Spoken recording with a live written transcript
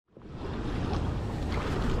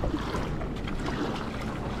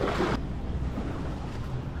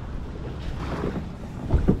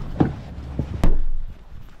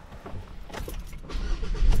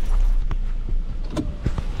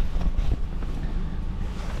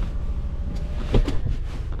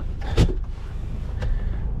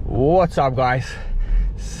What's up, guys?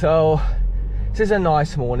 So this is a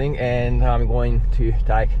nice morning and I'm going to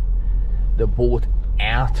take the boat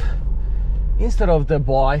out instead of the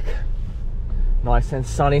bike. Nice and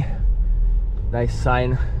sunny. They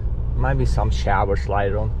saying maybe some showers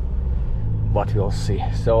later on, but we'll see.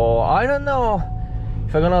 So I don't know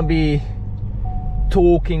if I'm gonna be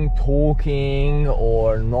talking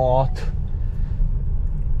or not.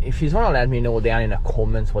 If you want to let me know down in the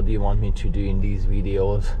comments what do you want me to do in these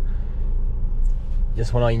videos.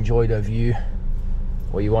 Just want to enjoy the view,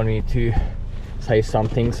 or you want me to say some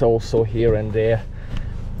things also here and there.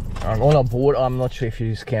 I'm on a board. I'm not sure if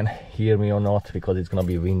you can hear me or not because it's gonna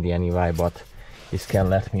be windy anyway, but you can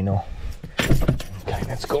let me know. Okay,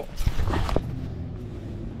 let's go.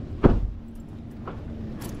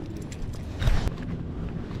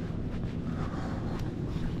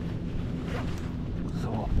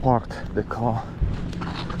 Parked the car.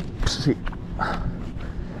 See,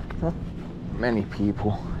 not many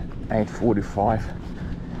people. 8:45.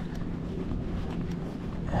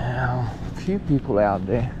 A few people out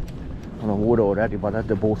there on the water already, but at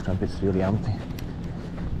the boat ramp it's really empty.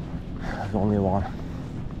 There's only one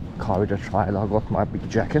car with a trailer. I got my big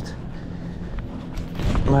jacket.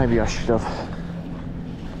 Maybe I should have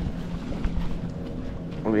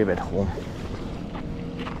leave it home.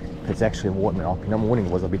 It's actually warming up. In the morning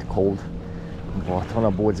it was a bit cold, but on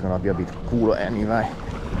a boat it's gonna be a bit cooler anyway.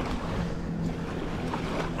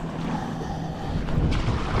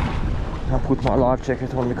 I put my life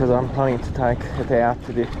jacket on because I'm planning to take it out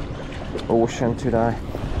to the ocean today.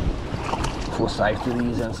 For safety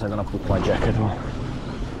reasons, I'm gonna put my jacket on.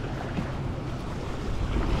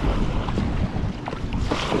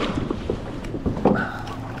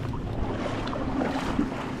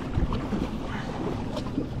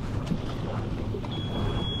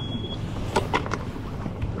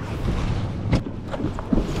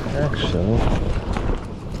 Actually,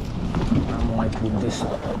 I might put this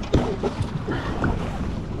on.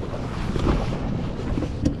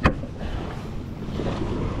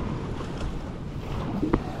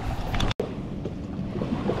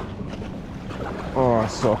 Oh,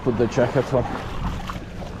 so I put the jacket on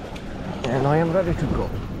and I am ready to go.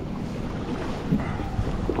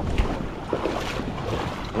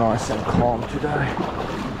 Nice and calm today.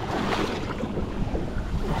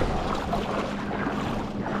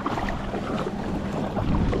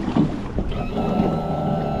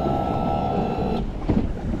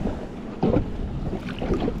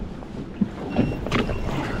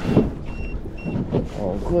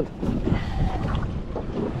 Good.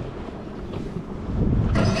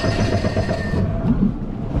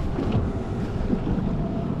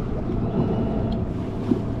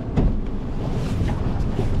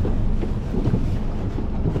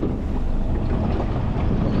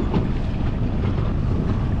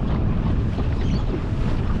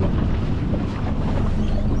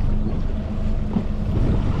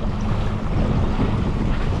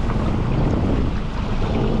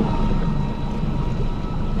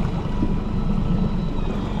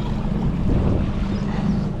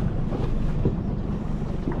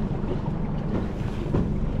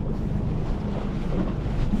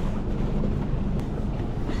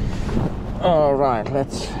 All right,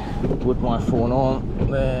 let's put my phone on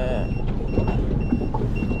there.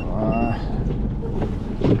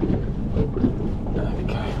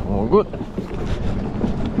 Okay, all good.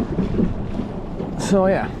 So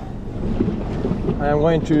yeah, I'm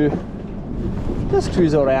going to just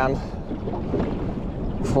cruise around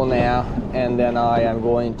for now, and then I am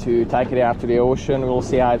going to take it out to the ocean. We'll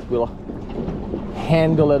see how it will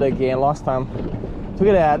handle it again. Last time took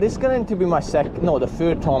it out. This is going to be my the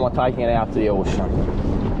third time I'm taking it out to the ocean,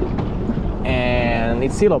 and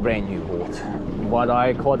it's still a brand new boat, but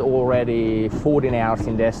I caught already 14 hours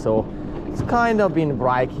in there, so it's kind of been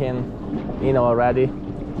breaking, you know, already.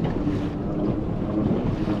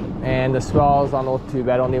 And the swells are not too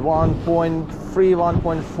bad, only 1.3,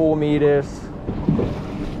 1.4 meters.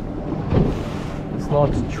 It's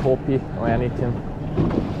not choppy or anything.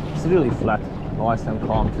 It's really flat, nice and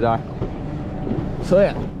calm today. So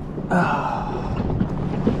yeah,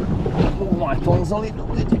 move my tongues a little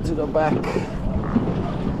bit to the back.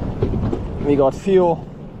 We got fuel.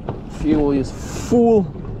 Fuel is full,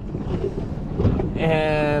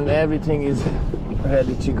 and everything is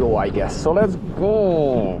ready to go, I guess. So let's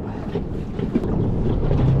go.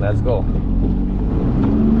 Let's go.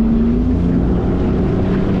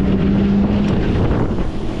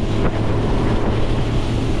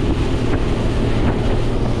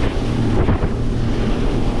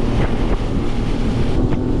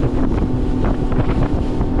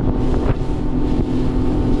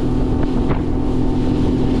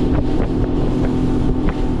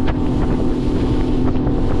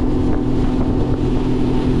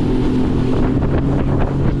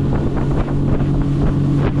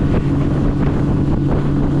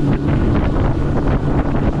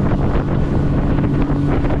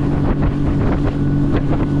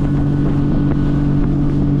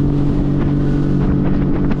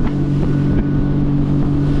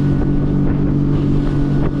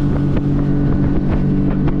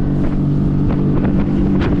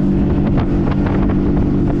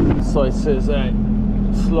 this is a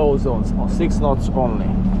slow zones on 6 knots only.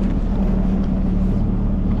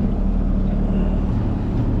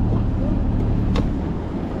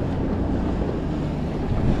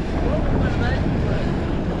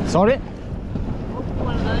 Sorry?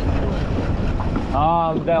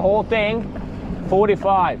 The whole thing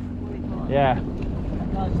 45. Yeah.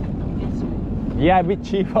 Yeah, a bit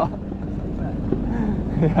cheaper.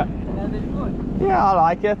 Yeah. Yeah, I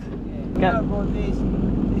like it. Yeah. I bought this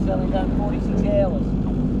only done 46 hours.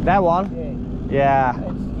 That one? Yeah. Yeah.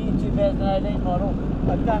 It's year 2018 model.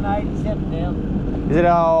 I've done 87 now. Is it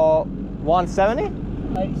a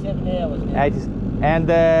 170? 87 hours now. 80, and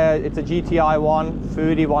it's a GTI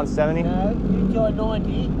 130, 170? No, GTI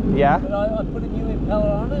 90. Yeah. But I put a new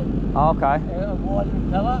impeller on it. Okay. A wider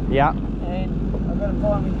impeller. Yeah. And I've got a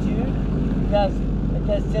finely tuned. It does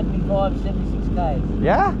 75, 76 k's.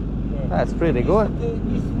 Yeah? Yeah. That's pretty good.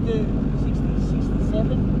 Used to do 60,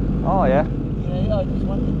 67. Oh yeah. You know, I just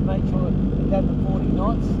wanted to make sure it done the 40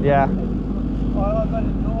 knots. Yeah. I got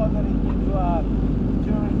into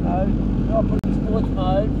touring mode. I put it in sports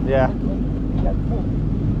mode. Yeah. And go boom.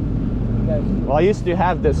 It goes. Well, I used to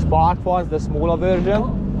have the Spark ones, the smaller version.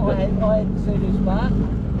 I had Pseudo Spark.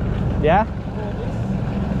 Yeah?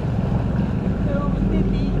 It was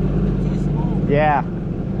nippy, too small. Yeah. I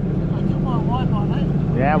took my wife on it.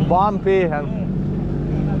 Yeah, bumpy and Yeah.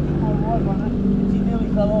 And I took my wife on it. She nearly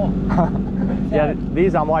fell off. yeah,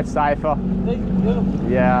 these are much safer. These are beautiful.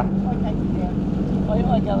 Yeah. I take it down. I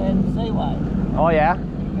go out the seaway. Oh yeah? You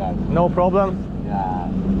go, No problem?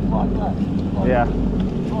 like that. Yeah.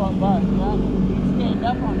 Like that, you know? You stand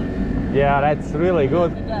up on it. Yeah, that's really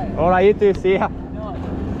good. Okay. Alright, you too, see ya.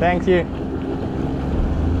 Nice. Thank you.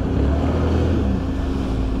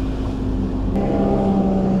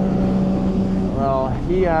 Well,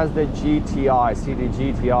 he has the GTI, see the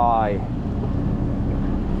GTI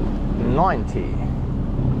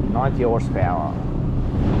 90 horsepower,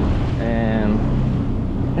 and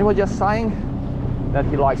he was just saying that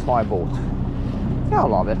he likes my boat. Yeah, I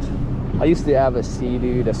love it. I used to have a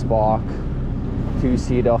Sea-Doo, the Spark,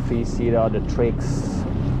 2-seater, 3-seater, the Tricks,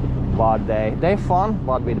 but they're fun,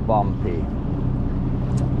 but with bumpy.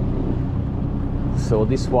 So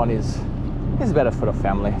this one is better for the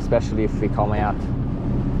family, especially if we come out,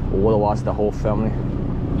 all of us, the whole family.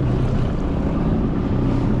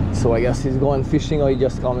 So I guess he's going fishing or he's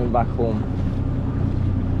just coming back home.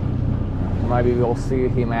 Maybe we'll see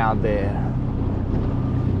him out there.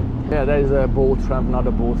 Yeah, there is a boat ramp,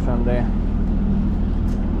 another boat ramp there.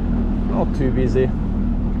 Not too busy.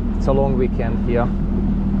 It's a long weekend here.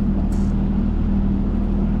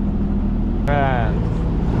 And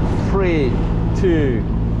 3, 2,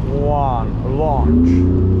 1, launch.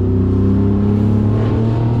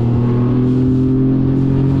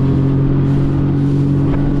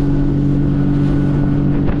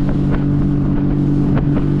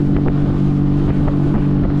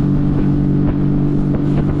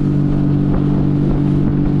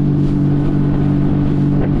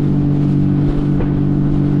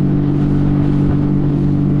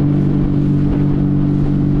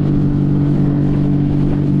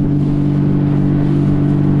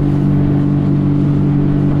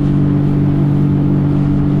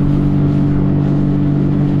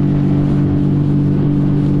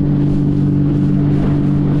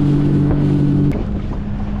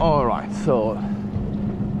 So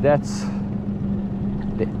that's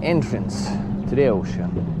the entrance to the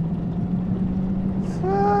ocean. So,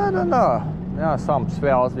 I don't know. There are some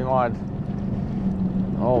swells we might.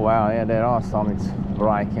 Oh wow, yeah, there are some. It's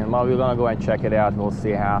breaking, but we're gonna go and check it out. We'll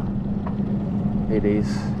see how it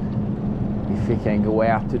is, if we can go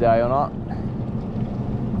out today or not.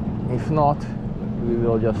 If not, we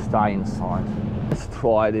will just stay inside. Let's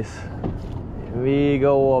try this. We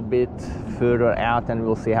go a bit further out and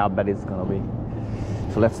we'll see how bad it's gonna be.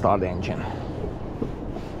 So let's start the engine.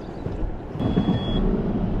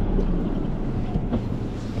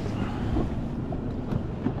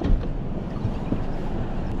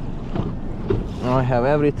 I have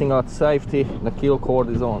everything at safety. The kill cord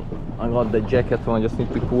is on. I got the jacket on. I just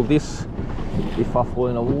need to pull this if I fall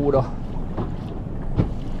in the water.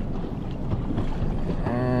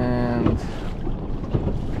 And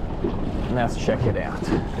let's check it out.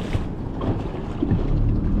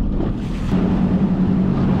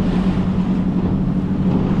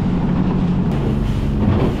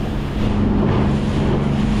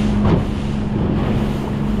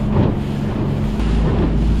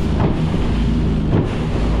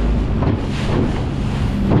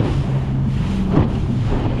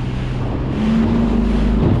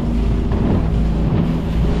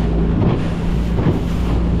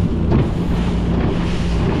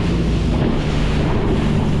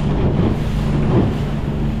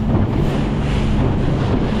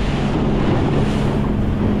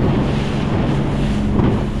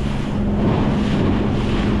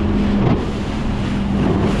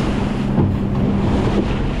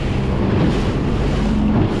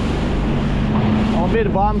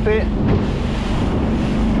 bumpy.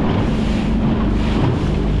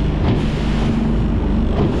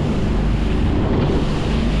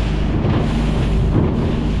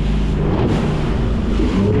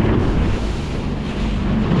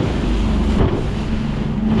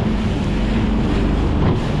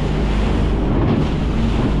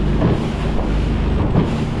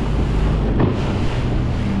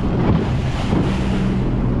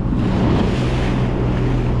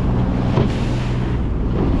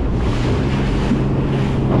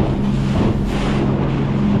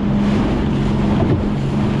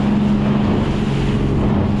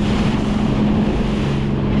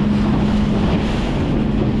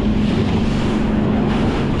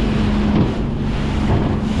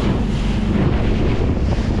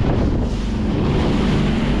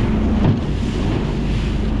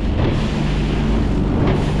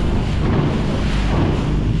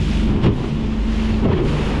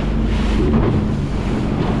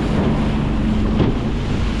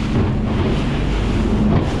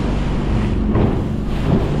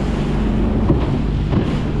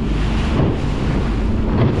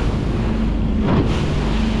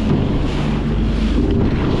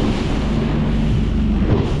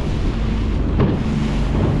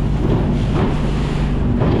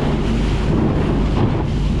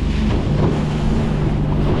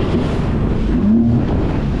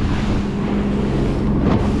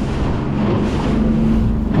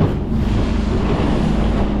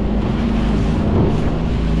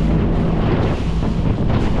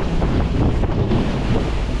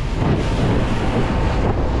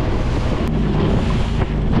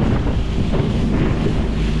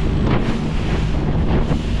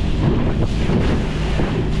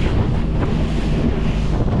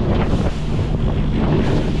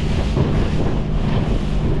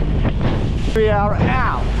 We are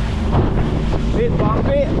out. Bit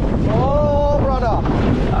bumpy. Oh, brother.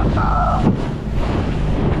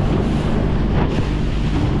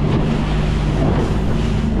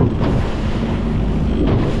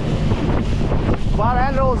 But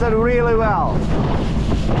handles it really well.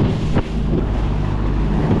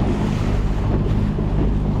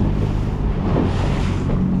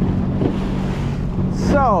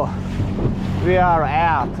 So we are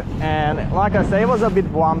out, and like I say, it was a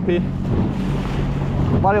bit bumpy,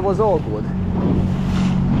 but it was all good.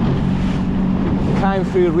 Came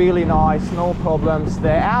through really nice, no problems.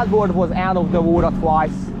 The outboard was out of the water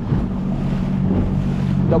twice.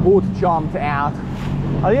 The boat jumped out.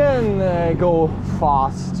 I didn't go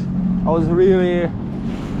fast. I was really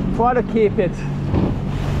trying to keep it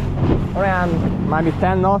around maybe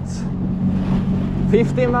 10 knots,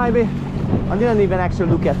 15 maybe. I didn't even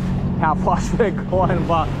actually look at how fast we're going,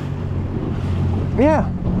 but yeah,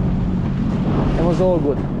 it was all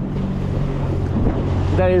good.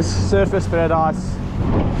 There is Surface Paradise,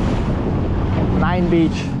 main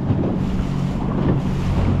beach,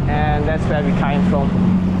 and that's where we came from.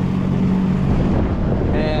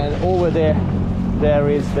 And over there, there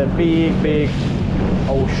is the big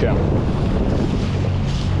ocean.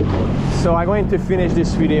 So I'm going to finish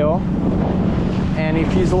this video, and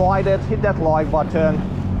if you liked it, hit that like button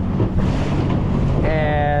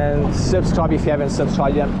and subscribe if you haven't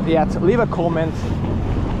subscribed yet. Leave a comment.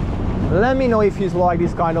 Let me know if you like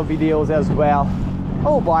these kind of videos as well,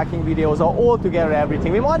 or biking videos, or all together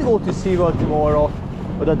everything. We might go to SeaWorld tomorrow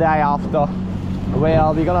or the day after.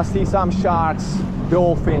 Well, we're gonna see some sharks,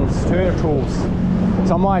 dolphins, turtles,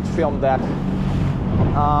 so I might film that.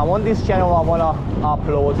 On this channel I wanna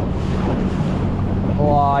upload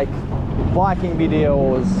like biking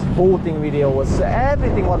videos, boating videos,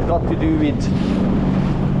 everything what got to do with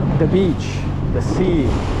the beach, the sea,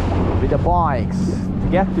 with the bikes, to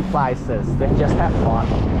get to places, then just have fun.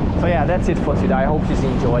 So yeah, that's it for today. I hope you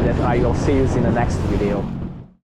enjoyed it. I will see you in the next video.